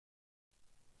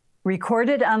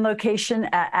Recorded on location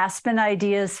at Aspen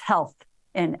Ideas Health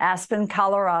in Aspen,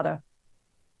 Colorado.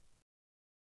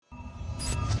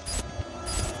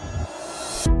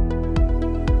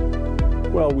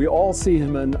 Well, we all see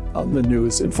him on the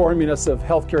news, informing us of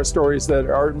healthcare stories that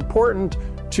are important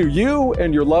to you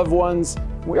and your loved ones.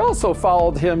 We also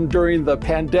followed him during the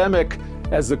pandemic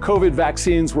as the COVID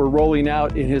vaccines were rolling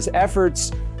out in his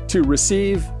efforts to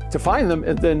find them,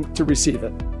 and then to receive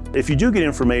it. If you do get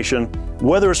information,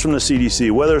 whether it's from the CDC,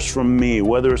 whether it's from me,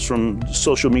 whether it's from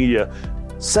social media,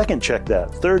 second check that,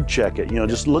 third check it,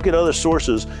 just look at other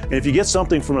sources. And if you get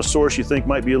something from a source you think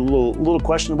might be a little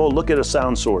questionable, look at a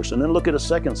sound source, and then look at a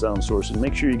second sound source and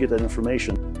make sure you get that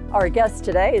information. Our guest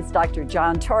today is Dr.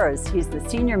 John Torres. He's the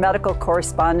senior medical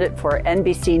correspondent for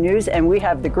NBC News, and we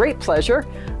have the great pleasure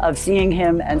of seeing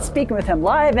him and speaking with him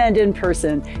live and in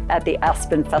person at the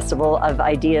Aspen Festival of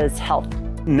Ideas Health.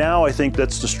 Now I think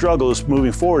that's the struggle, is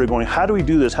moving forward, going, how do we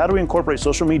do this? How do we incorporate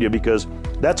social media? Because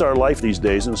that's our life these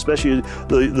days, and especially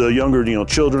the younger,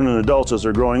 children and adults as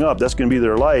they're growing up, that's going to be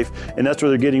their life, and that's where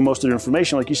they're getting most of their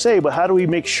information, like you say. But how do we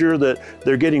make sure that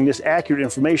they're getting this accurate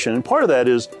information? And part of that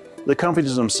is the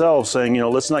companies themselves saying,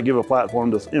 let's not give a platform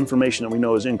to information that we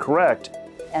know is incorrect.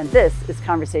 And this is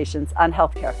Conversations on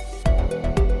Healthcare.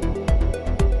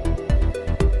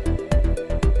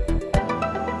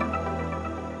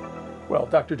 Well,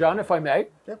 Dr. John, if I may,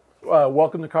 Yep.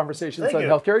 Welcome to Conversations on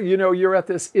Healthcare. You're at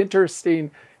this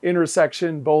interesting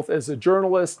intersection, both as a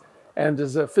journalist and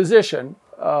as a physician.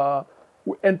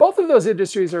 And both of those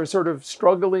industries are sort of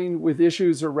struggling with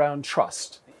issues around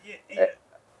trust.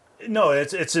 No,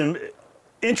 it's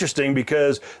interesting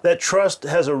because that trust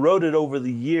has eroded over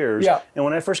the years. Yeah. And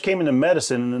when I first came into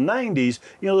medicine in the 90s,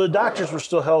 the doctors were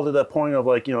still held to that point of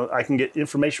I can get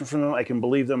information from them, I can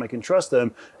believe them, I can trust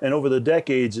them. And over the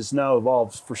decades, it's now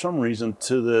evolved for some reason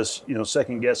to this,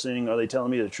 second guessing. Are they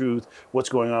telling me the truth? What's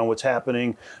going on? What's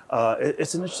happening?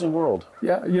 It's an interesting world.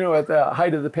 Yeah. At the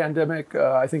height of the pandemic,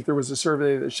 I think there was a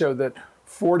survey that showed that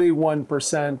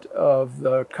 41% of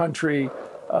the country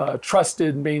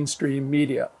trusted mainstream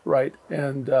media, right?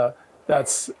 And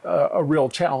that's a real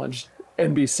challenge.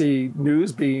 NBC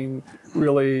News being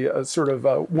really sort of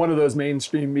one of those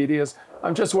mainstream medias.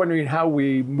 I'm just wondering how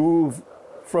we move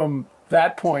from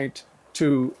that point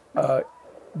to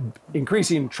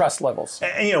increasing trust levels.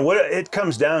 And what it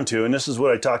comes down to, and this is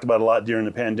what I talked about a lot during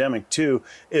the pandemic too,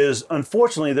 is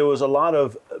unfortunately there was a lot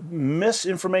of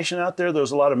misinformation out there. There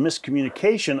was a lot of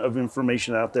miscommunication of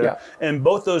information out there. Yeah. And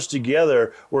both those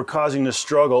together were causing the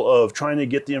struggle of trying to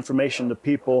get the information to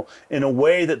people in a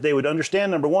way that they would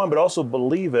understand, number one, but also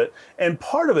believe it. And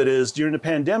part of it is during the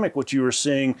pandemic, what you were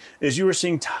seeing is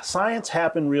science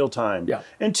happen real time. Yeah.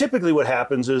 And typically what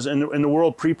happens is in the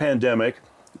world pre-pandemic,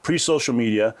 pre-social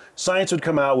media, science would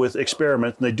come out with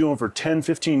experiments, and they'd do them for 10,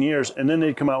 15 years, and then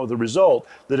they'd come out with a result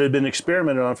that had been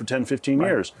experimented on for 10, 15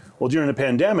 years. Well, during the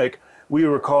pandemic, we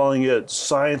were calling it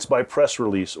science by press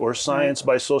release or science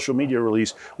by social media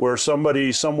release, where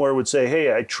somebody somewhere would say,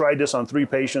 hey, I tried this on 3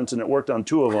 patients and it worked on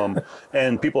 2 of them.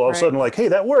 And people all of a sudden like, hey,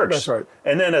 that works. That's right.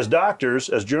 And then as doctors,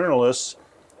 as journalists,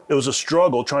 it was a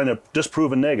struggle trying to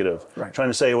disprove a negative, trying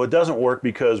to say, well, it doesn't work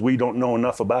because we don't know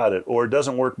enough about it, or it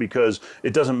doesn't work because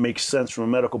it doesn't make sense from a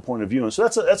medical point of view. And so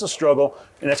that's a struggle,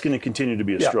 and that's going to continue to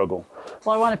be a struggle.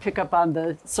 Well, I want to pick up on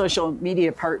the social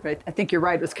media part, but I think you're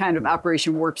right. It was kind of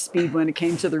Operation Warp Speed when it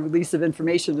came to the release of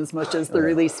information as much as the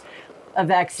release of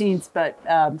vaccines. But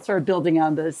sort of building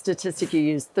on the statistic you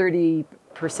used, 30%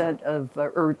 of,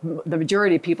 or the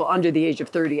majority of people under the age of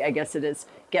 30, I guess it is,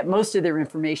 get most of their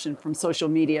information from social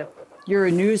media. You're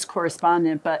a news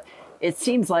correspondent, but it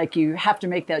seems like you have to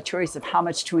make that choice of how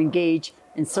much to engage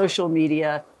in social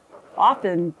media,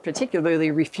 often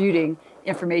particularly refuting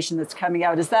information that's coming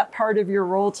out. Is that part of your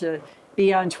role, to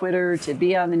be on Twitter, to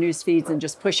be on the news feeds and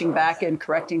just pushing back and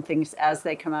correcting things as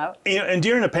they come out? And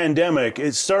during the pandemic,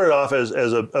 it started off as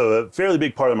a fairly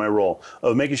big part of my role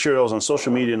of making sure I was on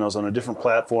social media and I was on different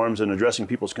platforms and addressing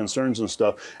people's concerns and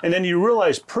stuff. And then you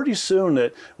realize pretty soon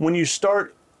that when you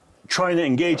start trying to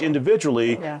engage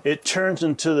individually, it turns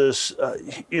into this,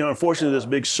 unfortunately, this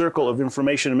big circle of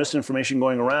information and misinformation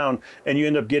going around, and you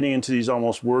end up getting into these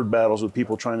almost word battles with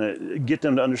people trying to get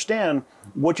them to understand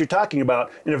what you're talking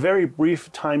about in a very brief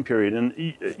time period.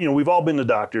 And we've all been to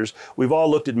doctors, we've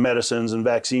all looked at medicines and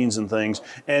vaccines and things,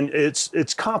 and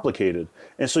it's complicated.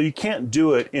 And so you can't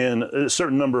do it in a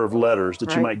certain number of letters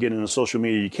that you might get in the social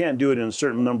media. You can't do it in a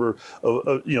certain number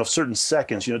of certain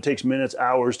seconds. It takes minutes,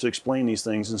 hours to explain these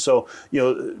things. And so,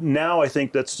 now I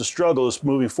think that's the struggle, is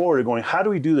moving forward and going, how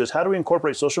do we do this? How do we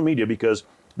incorporate social media? Because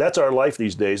That's our life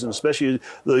these days, and especially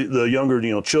the younger,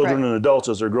 children and adults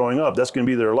as they're growing up. That's going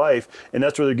to be their life, and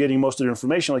that's where they're getting most of their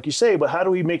information, like you say. But how do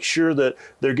we make sure that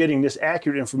they're getting this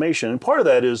accurate information? And part of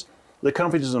that is the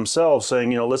companies themselves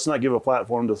saying, let's not give a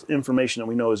platform to information that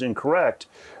we know is incorrect.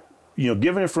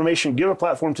 Give a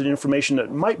platform to the information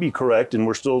that might be correct, and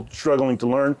we're still struggling to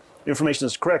learn information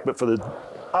that's correct. But for the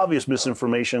obvious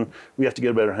misinformation, we have to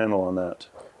get a better handle on that.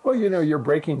 Well, you're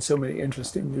breaking so many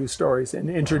interesting news stories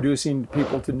and introducing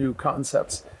people to new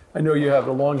concepts. I know you have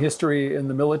a long history in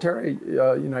the military,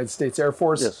 United States Air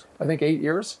Force. Yes. I think 8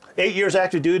 years. 8 years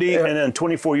active duty, and then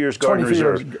 24 years Guard and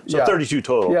Reserve. So 32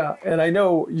 total. Yeah, and I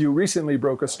know you recently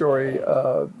broke a story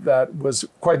that was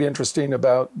quite interesting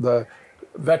about the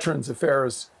Veterans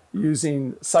Affairs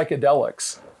using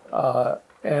psychedelics,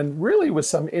 and really with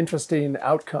some interesting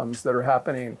outcomes that are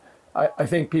happening. I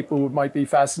think people might be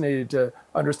fascinated to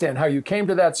understand how you came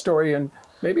to that story, and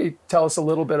maybe tell us a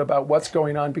little bit about what's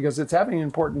going on, because it's having an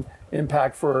important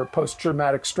impact for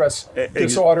post-traumatic stress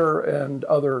disorder and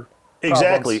other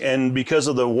Exactly, problems. and because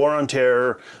of the War on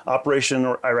Terror,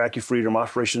 Operation Iraqi Freedom,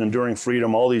 Operation Enduring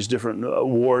Freedom, all these different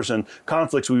wars and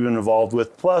conflicts we've been involved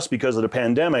with, plus because of the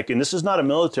pandemic, and this is not a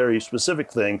military-specific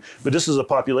thing, but this is a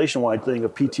population-wide thing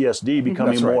of PTSD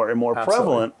becoming more and more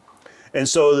prevalent. And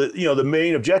so, the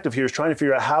main objective here is trying to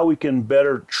figure out how we can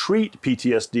better treat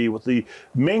PTSD, with the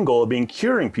main goal of being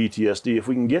curing PTSD if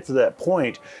we can get to that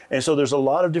point. And so there's a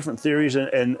lot of different theories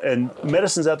and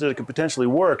medicines out there that could potentially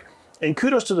work. And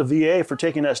kudos to the VA for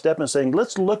taking that step and saying,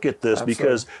 let's look at this. Absolutely.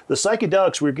 Because the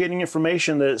psychedelics, we're getting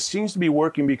information that it seems to be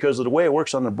working because of the way it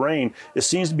works on the brain. It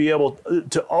seems to be able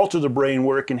to alter the brain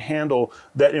where it can handle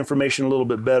that information a little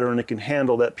bit better, and it can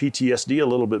handle that PTSD a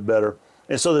little bit better.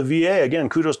 And so the VA, again,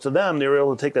 kudos to them, they were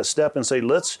able to take that step and say,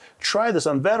 let's try this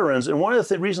on veterans. And one of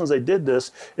the reasons they did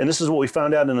this, and this is what we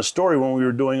found out in the story when we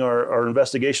were doing our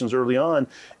investigations early on,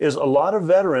 is a lot of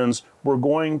veterans were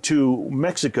going to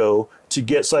Mexico to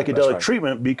get psychedelic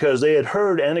treatment because they had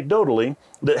heard anecdotally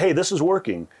that, hey, this is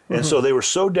working. And so they were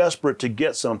so desperate to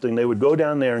get something, they would go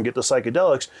down there and get the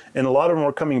psychedelics. And a lot of them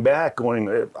were coming back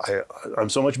going, I'm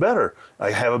so much better.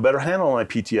 I have a better handle on my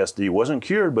PTSD. Wasn't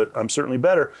cured, but I'm certainly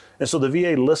better. And so the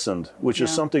VA listened, which is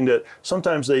something that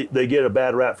sometimes they get a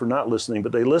bad rap for not listening,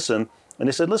 but they listen. And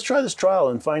they said, let's try this trial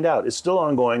and find out. It's still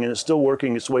ongoing and it's still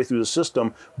working its way through the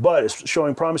system, but it's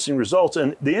showing promising results.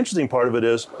 And the interesting part of it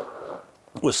is,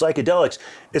 with psychedelics,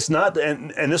 it's not,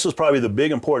 and this was probably the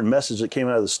big important message that came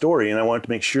out of the story, and I wanted to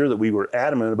make sure that we were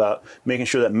adamant about making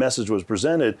sure that message was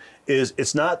presented, is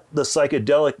it's not the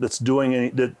psychedelic that's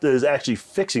doing that is actually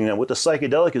fixing them. What the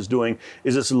psychedelic is doing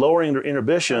is it's lowering their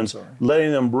inhibitions,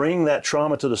 letting them bring that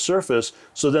trauma to the surface,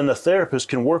 so then the therapist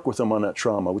can work with them on that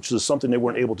trauma, which is something they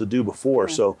weren't able to do before.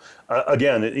 So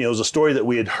again, it was a story that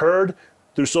we had heard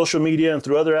through social media and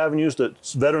through other avenues that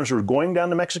veterans were going down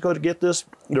to Mexico to get this.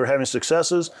 They were having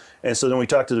successes. And so then we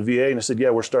talked to the VA and they said,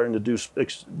 yeah, we're starting to do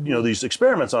these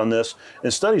experiments on this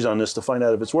and studies on this to find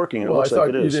out if it's working. And it looks like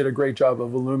it is. I thought you did a great job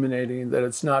of illuminating that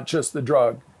it's not just the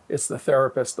drug, it's the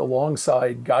therapist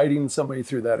alongside guiding somebody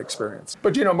through that experience.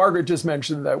 But Margaret just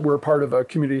mentioned that we're part of a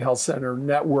community health center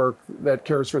network that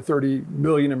cares for 30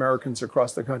 million Americans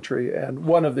across the country. And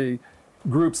one of the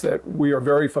groups that we are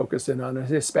very focused in on is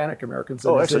Hispanic Americans.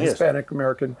 And as a Hispanic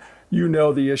American,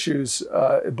 the issues,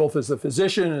 both as a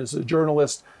physician, as a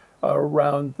journalist,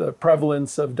 around the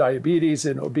prevalence of diabetes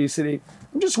and obesity.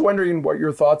 I'm just wondering what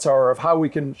your thoughts are of how we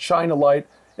can shine a light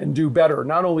and do better,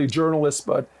 not only journalists,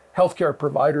 but healthcare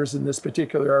providers in this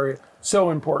particular area. So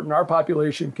important. Our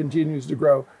population continues to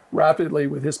grow rapidly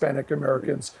with Hispanic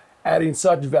Americans, adding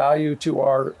such value to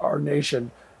our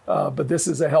nation. But this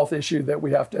is a health issue that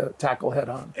we have to tackle head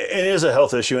on. It is a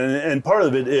health issue, and part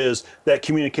of it is that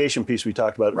communication piece we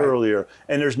talked about earlier.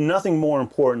 And there's nothing more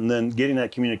important than getting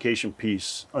that communication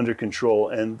piece under control,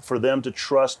 and for them to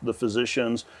trust the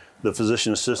physicians, the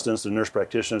physician assistants, the nurse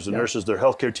practitioners, the nurses, their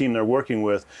healthcare team they're working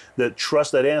with, that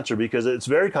trust that answer, because it's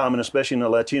very common, especially in the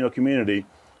Latino community,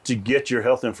 to get your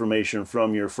health information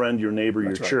from your friend, your neighbor,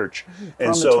 your church.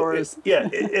 And so, Torres.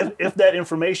 if that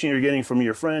information you're getting from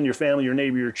your friend, your family, your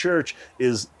neighbor, your church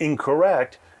is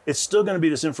incorrect, it's still going to be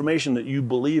this information that you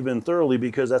believe in thoroughly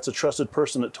because that's a trusted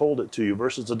person that told it to you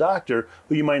versus a doctor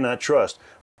who you might not trust.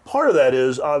 Part of that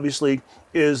is obviously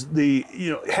the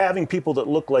having people that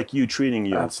look like you treating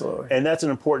you. Absolutely. And that's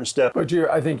an important step. But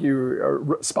I think you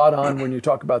are spot on when you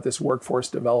talk about this workforce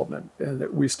development, and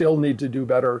that we still need to do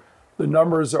better. The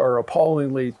numbers are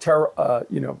appallingly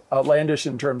outlandish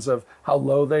in terms of how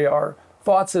low they are.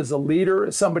 Thoughts as a leader,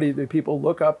 as somebody that people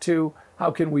look up to,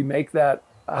 how can we make that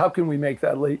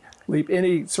leap?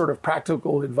 Any sort of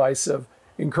practical advice of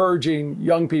encouraging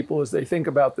young people as they think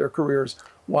about their careers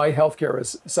why healthcare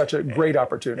is such a great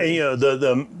opportunity. And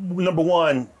the number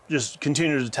one, just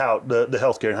continue to tout the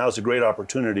healthcare and how it's a great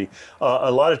opportunity.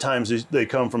 A lot of times they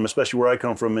come from, especially where I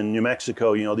come from in New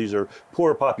Mexico. These are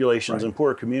poor populations and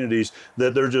poor communities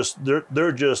that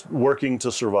they're just working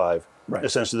to survive. Right.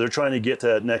 Essentially, they're trying to get to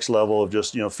that next level of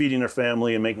just feeding their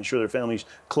family and making sure their family's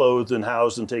clothed and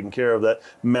housed and taken care of. That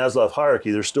Maslow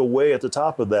hierarchy, they're still way at the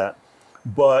top of that.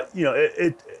 But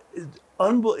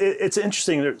it's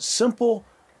interesting. There's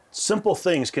simple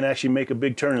things can actually make a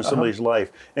big turn in somebody's life.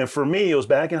 And for me, it was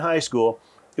back in high school.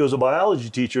 It was a biology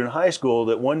teacher in high school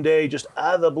that one day, just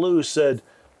out of the blue, said,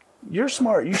 "You're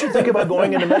smart. You should think about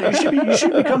going into medicine. You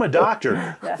should become a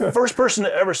doctor." Yeah. First person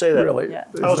to ever say that. Really? Yeah.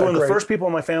 I was one of the first people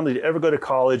in my family to ever go to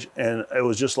college, and it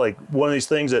was just like one of these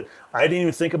things that I didn't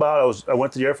even think about. I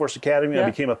went to the Air Force Academy. I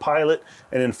became a pilot,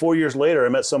 and then 4 years later, I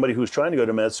met somebody who was trying to go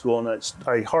to med school, and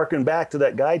I hearkened back to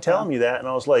that guy telling me that, and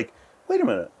I was like, "Wait a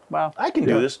minute. Wow. I can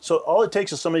do this." So all it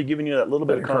takes is somebody giving you that little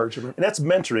bit of encouragement. And that's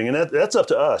mentoring. And that's up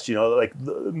to us, like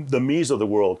the me's of the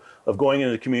world, of going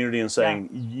into the community and saying,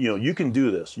 you can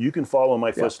do this. You can follow in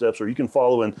my footsteps, or you can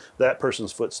follow in that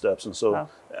person's footsteps. And so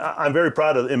I'm very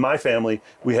proud of, in my family,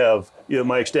 we have,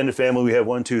 my extended family, we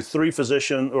have 2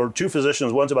 physicians.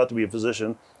 One's about to be a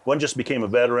physician. One just became a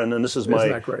veteran. And this is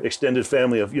my extended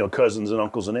family of, cousins and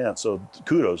uncles and aunts. So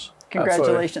kudos.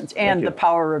 Congratulations. And the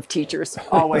power of teachers,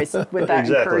 always, with that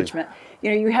encouragement.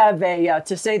 You have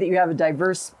to say that you have a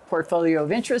diverse portfolio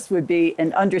of interests would be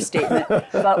an understatement.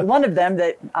 But one of them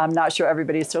that I'm not sure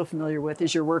everybody is so familiar with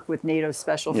is your work with NATO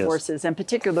Special Forces, and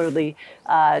particularly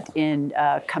in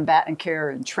combatant care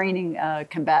and training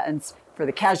combatants for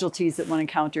the casualties that one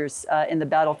encounters in the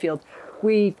battlefield.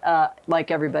 We, like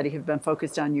everybody, have been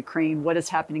focused on Ukraine, what is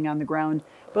happening on the ground,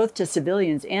 both to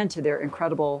civilians and to their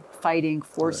incredible fighting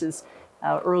forces.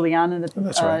 Early on in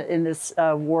this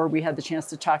war, we had the chance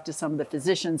to talk to some of the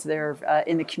physicians there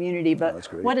in the community.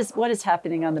 But what is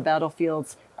happening on the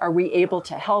battlefields? Are we able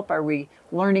to help? Are we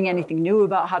learning anything new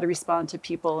about how to respond to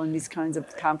people in these kinds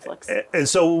of conflicts? And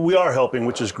so we are helping,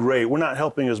 which is great. We're not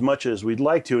helping as much as we'd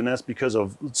like to, and that's because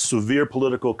of severe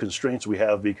political constraints we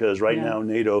have, because right now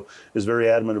NATO is very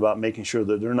adamant about making sure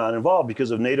that they're not involved, because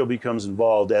if NATO becomes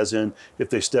involved, as in if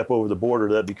they step over the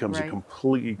border, that becomes a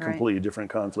completely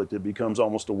different conflict. It becomes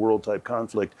almost a world-type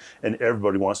conflict, and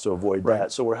everybody wants to avoid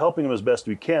that. So we're helping them as best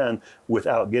we can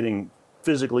without getting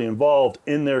physically involved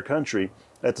in their country.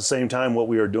 At the same time, what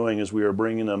we are doing is we are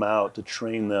bringing them out to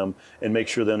train them and make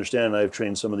sure they understand. And I've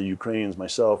trained some of the Ukrainians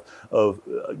myself of,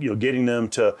 getting them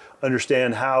to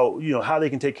understand how they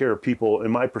can take care of people. In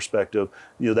my perspective,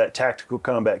 that tactical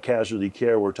combat casualty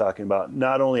care we're talking about.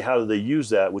 Not only how do they use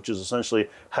that, which is essentially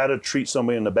how to treat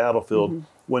somebody in the battlefield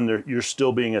when you're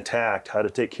still being attacked, how to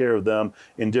take care of them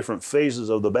in different phases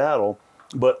of the battle,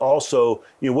 but also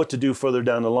what to do further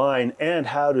down the line, and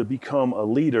how to become a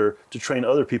leader to train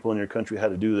other people in your country how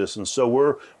to do this. And so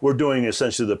we're doing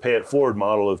essentially the pay it forward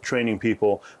model of training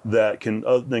people that can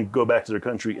then go back to their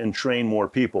country and train more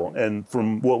people. And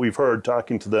from what we've heard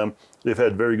talking to them, they've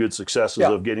had very good successes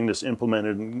of getting this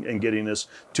implemented and getting this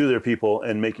to their people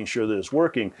and making sure that it's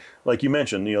working. Like you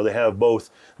mentioned, they have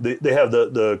both. They have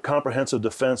the comprehensive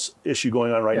defense issue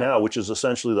going on right now, which is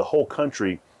essentially the whole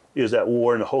country is at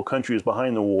war and the whole country is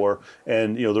behind the war,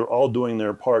 and they're all doing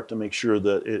their part to make sure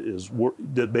that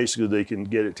that basically they can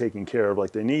get it taken care of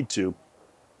like they need to.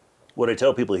 What I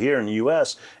tell people here in the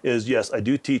U.S. is, yes, I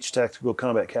do teach tactical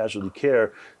combat casualty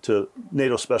care to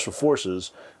NATO Special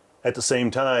Forces. At the same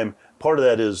time, part of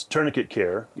that is tourniquet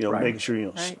care, making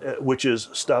sure, which is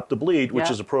Stop the Bleed,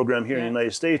 which is a program here in the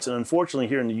United States. And unfortunately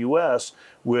here in the U.S.,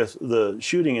 with the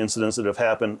shooting incidents that have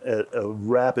happened at a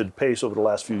rapid pace over the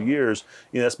last few years,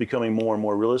 that's becoming more and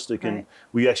more realistic. And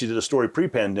we actually did a story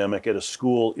pre-pandemic at a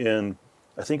school in,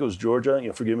 I think it was Georgia,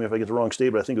 forgive me if I get the wrong state,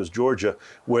 but I think it was Georgia,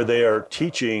 where they are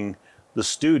teaching the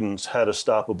students how to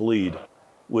stop a bleed.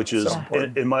 Which is,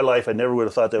 in my life, I never would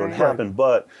have thought that would happen,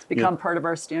 but it's become part of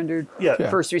our standard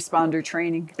first responder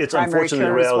training. It's unfortunately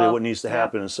the reality of what needs to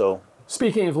happen. And so,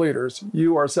 speaking of leaders,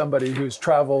 you are somebody who's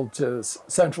traveled to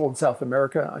Central and South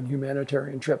America on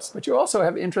humanitarian trips, but you also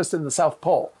have interest in the South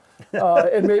Pole.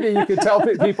 And maybe you could tell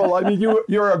people, I mean,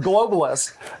 you're a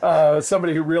globalist,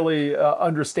 somebody who really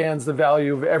understands the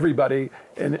value of everybody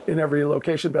in every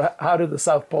location, but how did the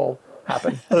South Pole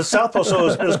happen? The South Pole, so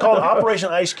it was called Operation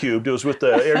Ice Cubed. It was with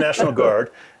the Air National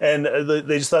Guard, and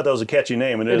they just thought that was a catchy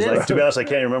name. And it is like, to be honest, I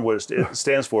can't remember what it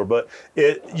stands for. But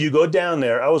you go down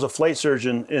there. I was a flight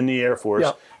surgeon in the Air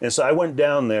Force, and so I went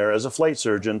down there as a flight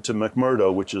surgeon to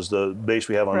McMurdo, which is the base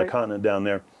we have on the continent down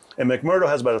there. And McMurdo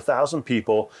has about 1,000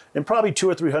 people, and probably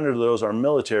 200 or 300 of those are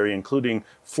military, including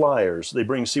flyers. They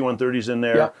bring C-130s in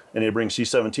there, and they bring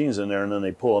C-17s in there, and then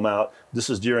they pull them out. This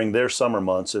is during their summer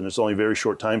months, and it's only a very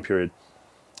short time period.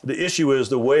 The issue is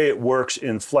the way it works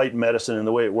in flight medicine and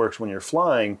the way it works when you're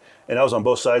flying, and I was on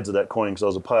both sides of that coin because I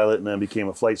was a pilot and then became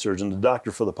a flight surgeon, the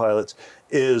doctor for the pilots,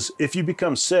 is if you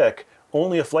become sick,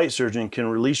 only a flight surgeon can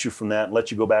release you from that and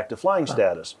let you go back to flying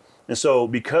status. And so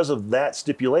because of that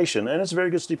stipulation, and it's a very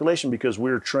good stipulation because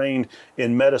we're trained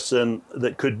in medicine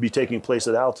that could be taking place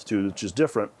at altitude, which is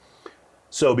different.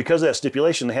 So because of that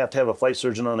stipulation, they have to have a flight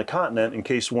surgeon on the continent in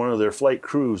case one of their flight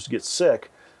crews gets sick.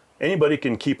 Anybody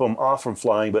can keep them off from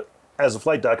flying, but as a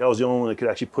flight doc, I was the only one that could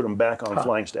actually put them back on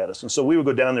flying status. And so we would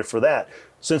go down there for that.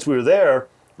 Since we were there,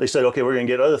 they said, okay, we're going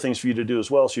to get other things for you to do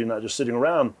as well, so you're not just sitting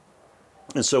around.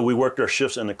 And so we worked our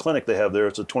shifts in the clinic they have there.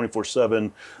 It's a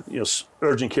 24/7,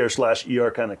 urgent care /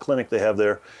 ER kind of clinic they have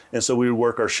there. And so we would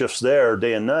work our shifts there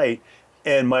day and night.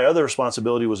 And my other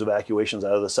responsibility was evacuations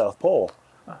out of the South Pole.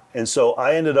 And so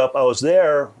I was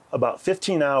there about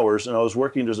 15 hours, and I was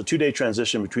working. There's a 2-day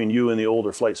transition between you and the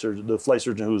older flight surgeon, the flight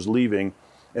surgeon who was leaving.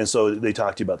 And so they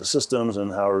talk to you about the systems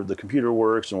and how the computer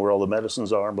works and where all the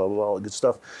medicines are and blah, blah, blah, all the good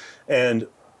stuff. And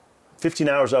 15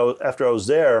 hours after I was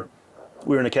there,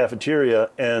 we were in a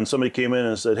cafeteria, and somebody came in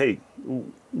and said, hey,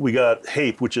 we got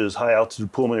HAPE, which is high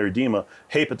altitude pulmonary edema.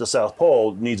 HAPE at the South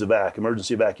Pole needs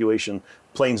emergency evacuation,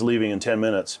 plane's leaving in 10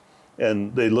 minutes.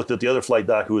 And they looked at the other flight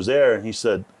doc who was there, and he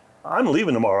said, I'm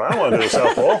leaving tomorrow. I don't want to go to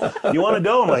the South Pole. You want to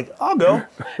go? I'm like, I'll go.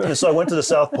 And so I went to the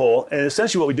South Pole, and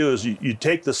essentially what we do is you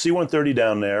take the C-130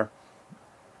 down there.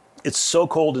 It's so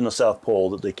cold in the South Pole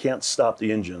that they can't stop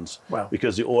the engines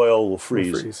because the oil will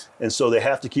freeze. And so they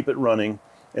have to keep it running.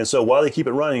 And so while they keep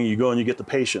it running, you go and you get the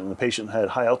patient. And the patient had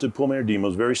high altitude pulmonary edema,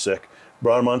 was very sick,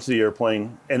 brought him onto the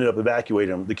airplane, ended up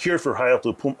evacuating him. The cure for high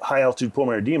altitude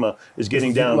pulmonary edema is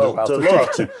getting down to low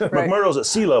altitude. McMurdo's at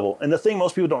sea level. And the thing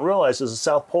most people don't realize is the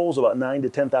South Pole is about 9,000 to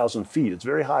 10,000 feet. It's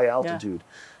very high altitude.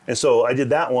 Yeah. And so I did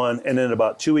that one. And then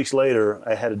about 2 weeks later,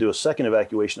 I had to do a second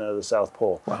evacuation out of the South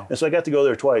Pole. And so I got to go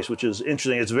there twice, which is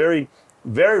interesting. It's very,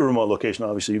 very remote location,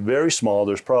 obviously, very small.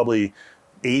 There's probably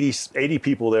 80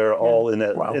 people there, all in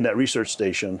that research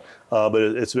station, but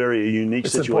it's very a unique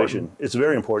situation. Important. It's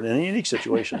very important and a unique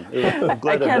situation. I'm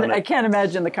glad I can't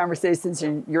imagine the conversations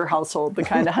in your household, the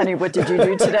kind of, honey, what did you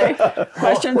do today?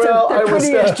 Questions well, are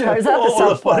pretty interesting.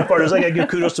 The funny part is I got to give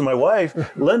kudos to my wife,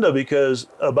 Linda, because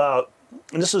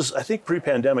and this is, I think,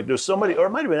 pre-pandemic. There was somebody, or it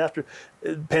might have been after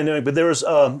pandemic, but there was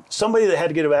somebody that had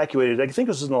to get evacuated. I think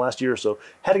this was in the last year or so.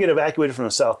 Had to get evacuated from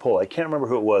the South Pole. I can't remember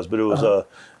who it was, but it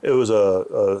was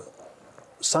a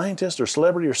scientist or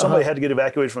celebrity or somebody had to get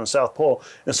evacuated from the South Pole.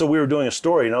 And so we were doing a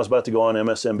story, and I was about to go on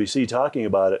MSNBC talking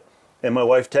about it. And my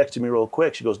wife texted me real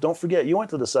quick. She goes, "Don't forget, you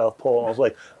went to the South Pole." And I was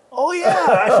like, "Oh yeah,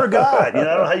 I forgot." I don't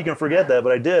know how you can forget that,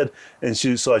 but I did. And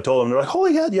so I told them, they're like,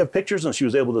 "Holy God, do you have pictures?" And she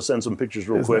was able to send some pictures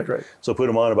real quick. So put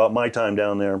them on about my time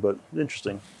down there, but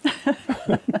interesting.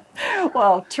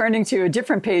 Well, turning to a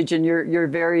different page in your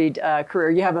varied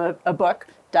career, you have a book,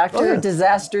 Dr.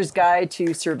 Disaster's Guide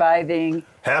to Surviving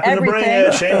Happy to bring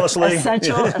it shamelessly.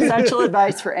 Essential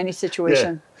advice for any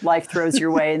situation life throws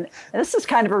your way. And this is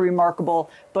kind of a remarkable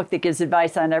book that gives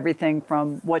advice on everything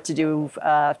from what to do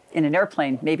in an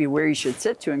airplane, maybe where you should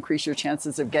sit to increase your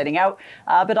chances of getting out,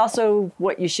 but also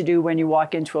what you should do when you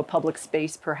walk into a public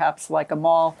space, perhaps like a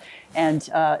mall. And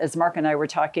as Mark and I were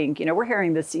talking, we're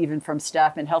hearing this even from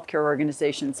staff in healthcare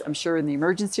organizations. I'm sure in the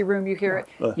emergency room you hear it.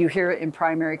 You hear it in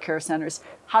primary care centers.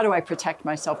 How do I protect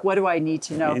myself? What do I need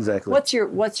to know? Exactly.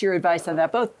 What's your advice on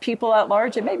that? Both people at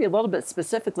large and maybe a little bit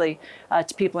specifically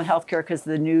to people in healthcare, because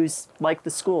the news, like the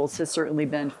schools, has certainly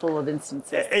been full of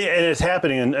instances. And it's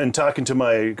happening. And talking to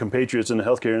my compatriots in the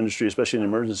healthcare industry, especially in the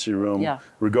emergency room,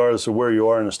 regardless of where you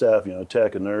are in the staff,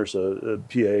 tech, a nurse, a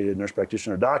PA, a nurse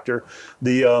practitioner, a doctor,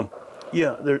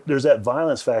 there's that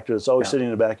violence factor that's always sitting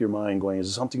in the back of your mind going,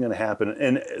 is something going to happen?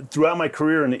 And throughout my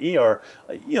career in the ER,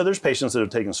 there's patients that have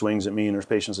taken swings at me, and there's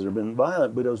patients that have been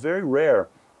violent, but it was very rare.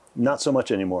 Not so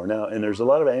much anymore now, and there's a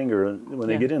lot of anger when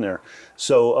they get in there.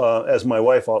 So as my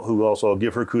wife, who also, I'll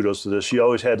give her kudos to this, she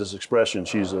always had this expression.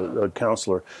 She's a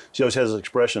counselor. She always has this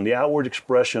expression. The outward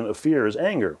expression of fear is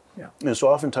anger. And so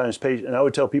oftentimes, and I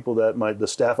would tell people that the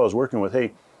staff I was working with,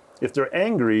 hey, if they're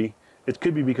angry, it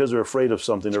could be because they're afraid of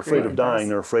something. They're afraid of dying.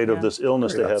 They're afraid of this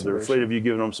illness they have. They're afraid of you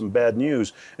giving them some bad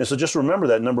news. And so just remember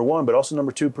that, number one, but also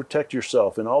number two, protect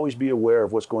yourself and always be aware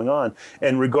of what's going on.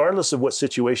 And regardless of what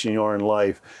situation you are in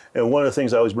life, and one of the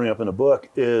things I always bring up in the book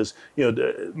is,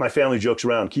 my family jokes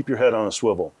around, keep your head on a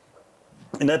swivel.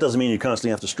 And that doesn't mean you constantly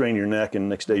have to strain your neck and the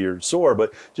next day you're sore,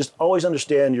 but just always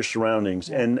understand your surroundings.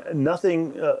 And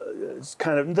nothing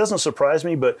it doesn't surprise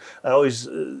me, but I always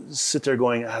sit there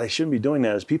going, they shouldn't be doing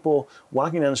that. Is people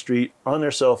walking down the street on their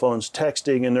cell phones,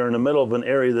 texting, and they're in the middle of an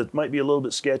area that might be a little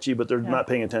bit sketchy, but they're not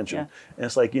paying attention. Yeah. And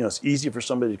it's like, it's easy for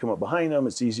somebody to come up behind them.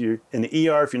 It's easier in the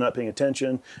ER if you're not paying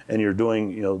attention and you're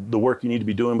doing, the work you need to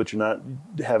be doing, but you're not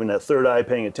having that third eye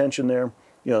paying attention there.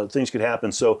 Things could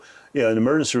happen. So, in the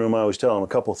emergency room, I always tell them a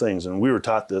couple things, and we were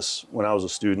taught this when I was a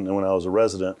student and when I was a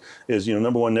resident, is,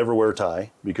 number one, never wear a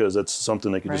tie, because that's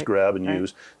something they could just grab and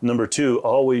use. Number two,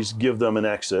 always give them an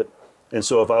exit. And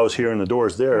so if I was here and the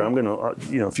door's there, I'm going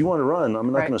to, if you want to run,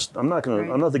 I'm not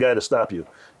the guy to stop you.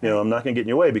 I'm not going to get in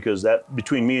your way, because that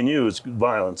between me and you is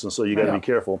violence. And so you got to be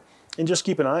careful. And just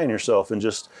keep an eye on yourself, and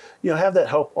just have that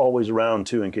help always around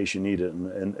too in case you need it.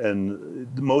 And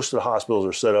most of the hospitals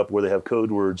are set up where they have code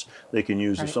words they can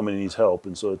use if somebody needs help,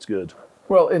 and so it's good.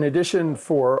 Well, in addition,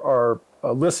 for our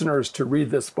listeners to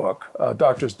read this book,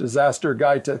 Doctor's Disaster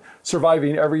Guide to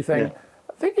Surviving Everything,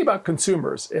 thinking about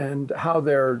consumers and how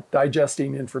they're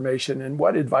digesting information, and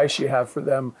what advice you have for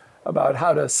them about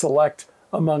how to select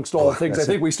amongst all the things. I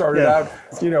think we started out,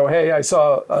 hey, I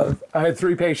saw, I had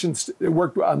 3 patients, it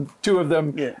worked on 2 of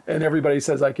them, and everybody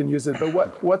says I can use it.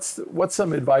 But what's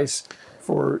some advice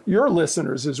for your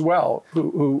listeners as well,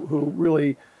 who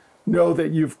really know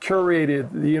that you've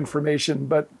curated the information,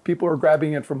 but people are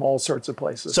grabbing it from all sorts of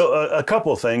places? So a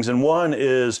couple of things, and one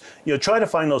is, try to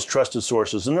find those trusted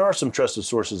sources, and there are some trusted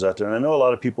sources out there, and I know a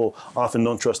lot of people often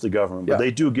don't trust the government, but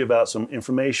they do give out some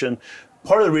information.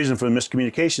 Part of the reason for the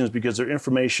miscommunication is because their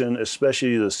information,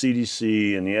 especially the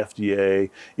CDC and the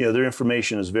FDA, their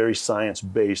information is very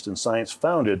science-based and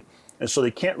science-founded. And so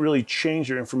they can't really change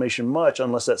their information much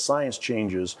unless that science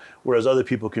changes, whereas other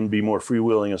people can be more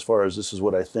freewheeling as far as this is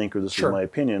what I think or this is my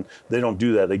opinion. They don't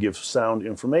do that. They give sound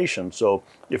information. So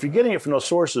if you're getting it from those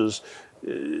sources,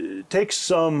 take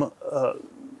some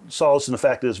solace in the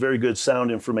fact that it's very good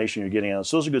sound information you're getting out.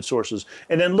 So those are good sources.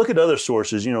 And then look at other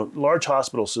sources. Large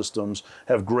hospital systems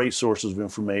have great sources of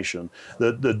information.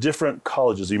 The different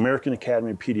colleges, the American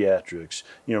Academy of Pediatrics,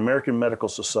 American Medical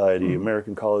Society,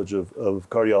 American College of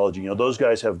Cardiology, those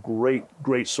guys have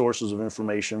great sources of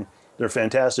information. They're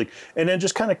fantastic. And then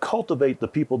just kind of cultivate the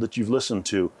people that you've listened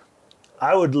to.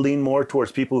 I would lean more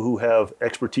towards people who have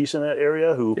expertise in that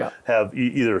area, who have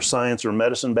either science or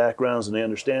medicine backgrounds and they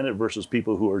understand it, versus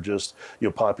people who are just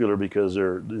popular because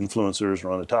they're influencers or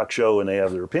on a talk show and they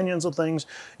have their opinions of things.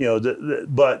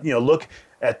 But look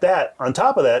at that. On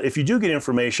top of that, if you do get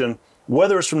information,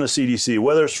 whether it's from the CDC,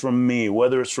 whether it's from me,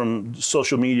 whether it's from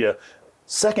social media,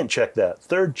 second check that,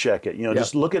 third check it,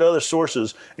 just look at other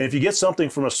sources. And if you get something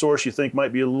from a source you think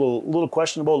might be a little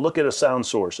questionable, look at a sound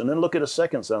source, and then look at a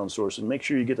second sound source and make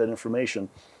sure you get that information.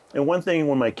 And one thing,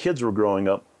 when my kids were growing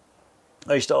up,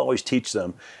 I used to always teach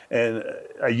them, and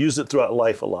I use it throughout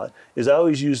life a lot, is I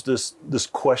always use this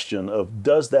question of,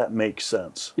 does that make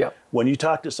sense? Yeah. When you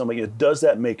talk to somebody, does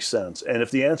that make sense? And if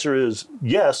the answer is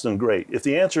yes, then great. If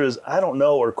the answer is I don't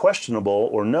know, or questionable,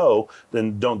 or no,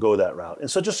 then don't go that route. And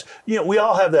so just, we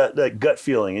all have that gut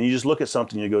feeling, and you just look at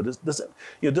something and you go,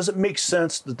 does it make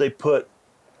sense that they put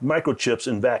microchips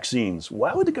in vaccines?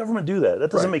 Why would the government do that?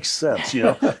 That doesn't make sense.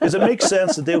 Does it make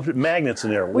sense that they would put magnets in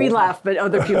there? We laugh, but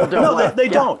other people don't. No, they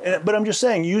don't. But I'm just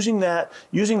saying, using that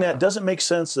doesn't make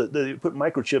sense that they put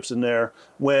microchips in there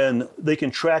when they can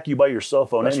track you by your cell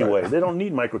phone anyway. They don't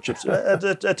need microchips.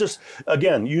 That just,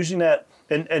 again, using that,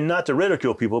 and not to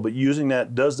ridicule people, but using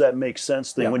that, does that make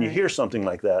sense thing when you hear something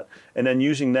like that, and then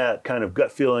using that kind of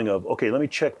gut feeling of, okay, let me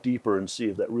check deeper and see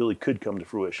if that really could come to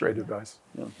fruition. Great advice.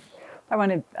 Yeah. I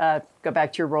want to go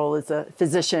back to your role as a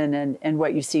physician and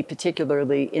what you see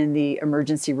particularly in the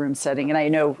emergency room setting. And I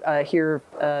know here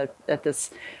at this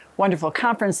wonderful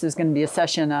conference, there's going to be a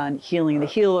session on healing the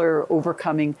healer,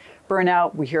 overcoming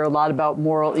burnout. We hear a lot about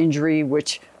moral injury,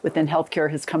 which within healthcare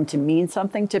has come to mean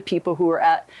something to people who are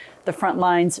at the front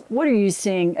lines. What are you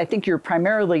seeing? I think you're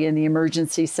primarily in the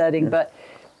emergency setting, but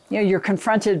you're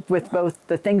confronted with both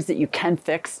the things that you can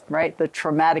fix, right? The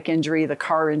traumatic injury, the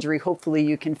car injury, hopefully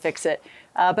you can fix it.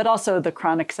 But also the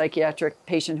chronic psychiatric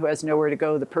patient who has nowhere to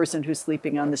go, the person who's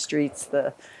sleeping on the streets,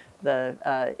 the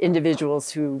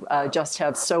individuals who just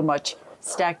have so much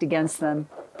stacked against them.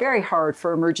 Very hard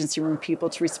for emergency room people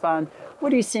to respond.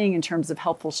 What are you seeing in terms of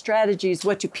helpful strategies?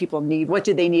 What do people need? What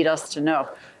do they need us to know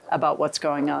about what's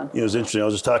going on. It was interesting. I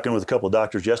was just talking with a couple of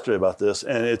doctors yesterday about this,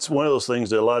 and it's one of those things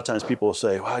that a lot of times people will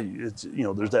say, "Wow, it's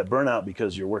there's that burnout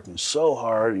because you're working so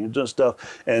hard and you're doing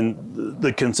stuff." And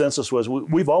the consensus was,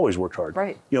 we've always worked hard.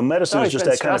 Right. Medicine is just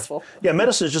that stressful. kind of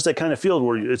medicine is just that kind of field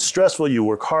where it's stressful. You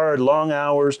work hard, long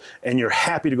hours, and you're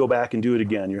happy to go back and do it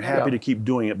again. You're happy to keep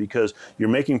doing it because you're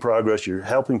making progress. You're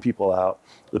helping people out.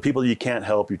 The people you can't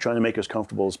help, you're trying to make as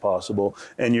comfortable as possible,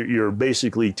 and you're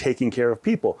basically taking care of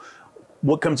people.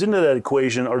 What comes into that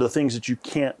equation are the things that you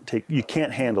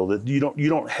can't handle, that you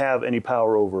don't have any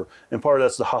power over. And part of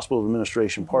that's the hospital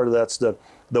administration. Part of that's the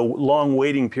long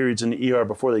waiting periods in the ER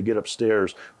before they get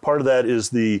upstairs. Part of that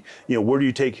is where do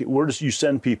you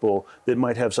send people that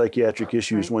might have psychiatric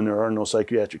issues when there are no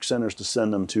psychiatric centers to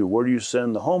send them to? Where do you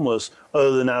send the homeless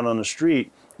other than out on the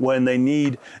street when they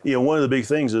need, one of the big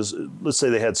things is, let's say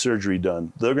they had surgery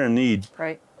done. They're going to need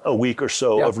a week or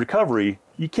so of recovery.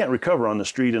 You can't recover on the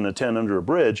street in a tent under a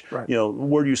bridge. Right.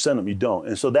 Where do you send them? You don't.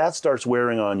 And so that starts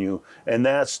wearing on you, and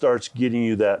that starts getting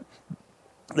you that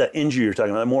injury you're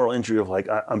talking about, that moral injury of like,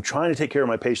 I'm trying to take care of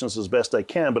my patients as best I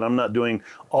can, but I'm not doing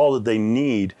all that they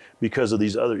need because of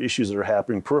these other issues that are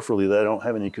happening peripherally that I don't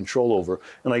have any control over.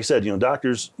 And like I said,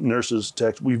 doctors, nurses,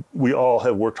 techs, we all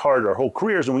have worked hard our whole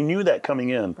careers, and we knew that coming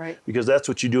in because that's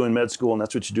what you do in med school and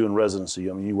that's what you do in residency.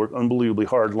 I mean, you work unbelievably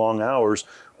hard, long hours,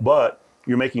 but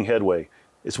you're making headway.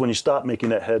 It's when you stop making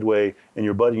that headway and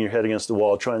you're butting your head against the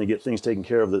wall trying to get things taken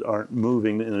care of that aren't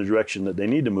moving in the direction that they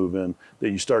need to move in, that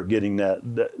you start getting that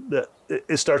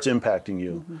it starts impacting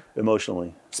you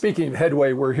emotionally. Speaking of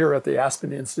headway, we're here at the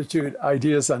Aspen Institute,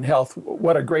 Ideas on Health.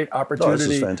 What a great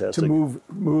opportunity to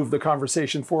move the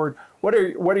conversation forward. What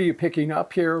are you picking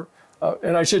up here?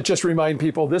 And I should just remind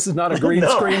people, this is not a green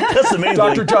screen. That's the main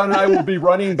Dr. thing. John and I will be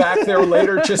running back there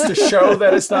later just to show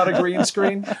that it's not a green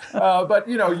screen. But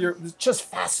you're just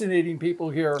fascinating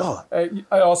people here.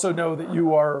 I also know that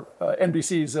you are,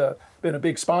 NBC's been a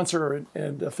big sponsor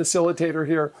and a facilitator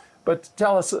here. But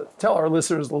tell our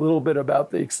listeners a little bit about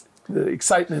the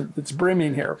excitement that's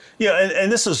brimming here. Yeah,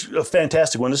 and this is a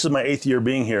fantastic one. This is my 8th year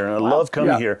being here, and I love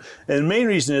coming here. And the main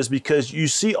reason is because you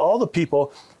see all the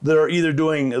people that are either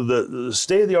doing the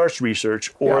state-of-the-art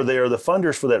research, or they are the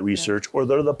funders for that research, or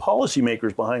they're the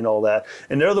policymakers behind all that,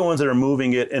 and they're the ones that are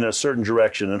moving it in a certain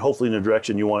direction, and hopefully in the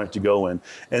direction you want it to go in.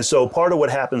 And so part of what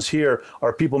happens here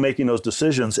are people making those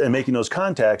decisions and making those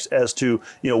contacts as to,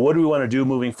 what do we want to do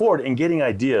moving forward, and getting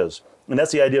ideas. And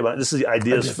that's the idea about this is the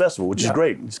Ideas Festival, which is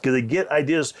great because they get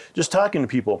ideas just talking to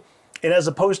people. And as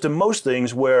opposed to most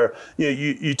things where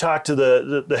you talk to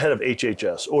the head of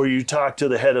HHS, or you talk to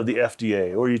the head of the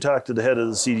FDA, or you talk to the head of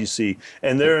the CDC,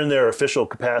 and they're in their official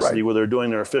capacity where they're doing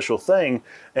their official thing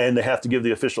and they have to give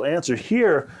the official answer.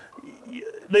 Here,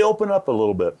 they open up a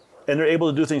little bit and they're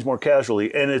able to do things more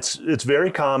casually. And it's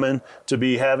very common to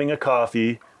be having a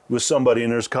coffee with somebody, and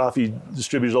there's coffee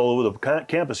distributors all over the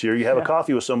campus here. You have a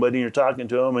coffee with somebody and you're talking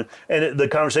to them, and the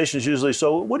conversation is usually,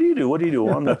 so what do you do? What do you do?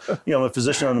 Well, I'm I'm a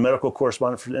physician, I'm the medical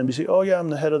correspondent for NBC. Oh yeah, I'm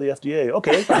the head of the FDA.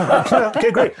 Okay,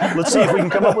 okay, great. Let's see if we can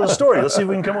come up with a story. Let's see if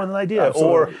we can come up with an idea.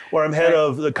 Absolutely. Or I'm head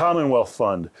of the Commonwealth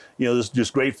Fund. This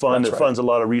just great fund that funds a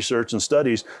lot of research and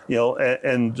studies.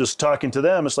 And just talking to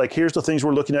them, it's like, here's the things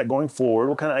we're looking at going forward.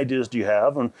 What kind of ideas do you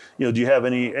have? And do you have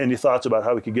any thoughts about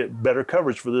how we could get better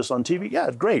coverage for this on TV?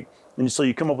 Yeah, great. And so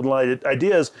you come up with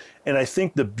ideas. And I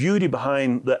think the beauty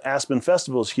behind the Aspen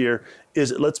festivals here is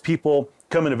it lets people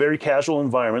come in a very casual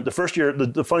environment. The first year,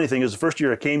 the funny thing is, the first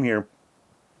year I came here,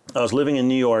 I was living in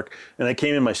New York, and I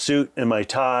came in my suit and my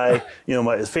tie,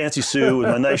 my fancy suit with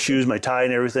my nice shoes, my tie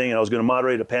and everything, and I was going to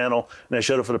moderate a panel, and I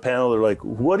showed up for the panel. They're like,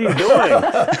 what are you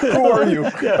doing? Who are you?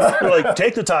 They're like,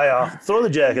 take the tie off, throw the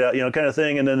jacket out, kind of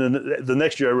thing. And then the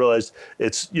next year I realized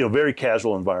it's, very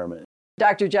casual environment.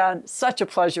 Dr. John, such a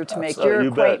pleasure to make your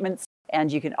acquaintance.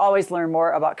 And you can always learn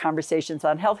more about conversations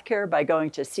on healthcare by going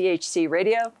to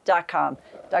chcradio.com.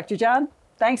 Dr. John,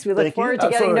 thanks. We look forward to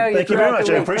getting to know you. Thank you very much.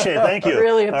 I appreciate it. Thank you.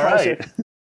 Really a pleasure.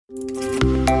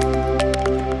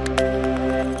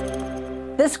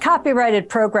 This copyrighted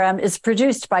program is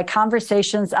produced by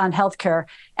Conversations on Healthcare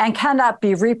and cannot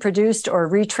be reproduced or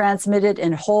retransmitted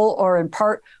in whole or in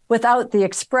part without the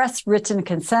express written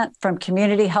consent from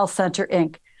Community Health Center,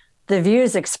 Inc. The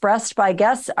views expressed by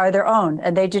guests are their own,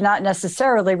 and they do not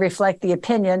necessarily reflect the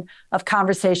opinion of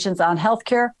Conversations on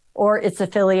Healthcare or its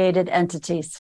affiliated entities.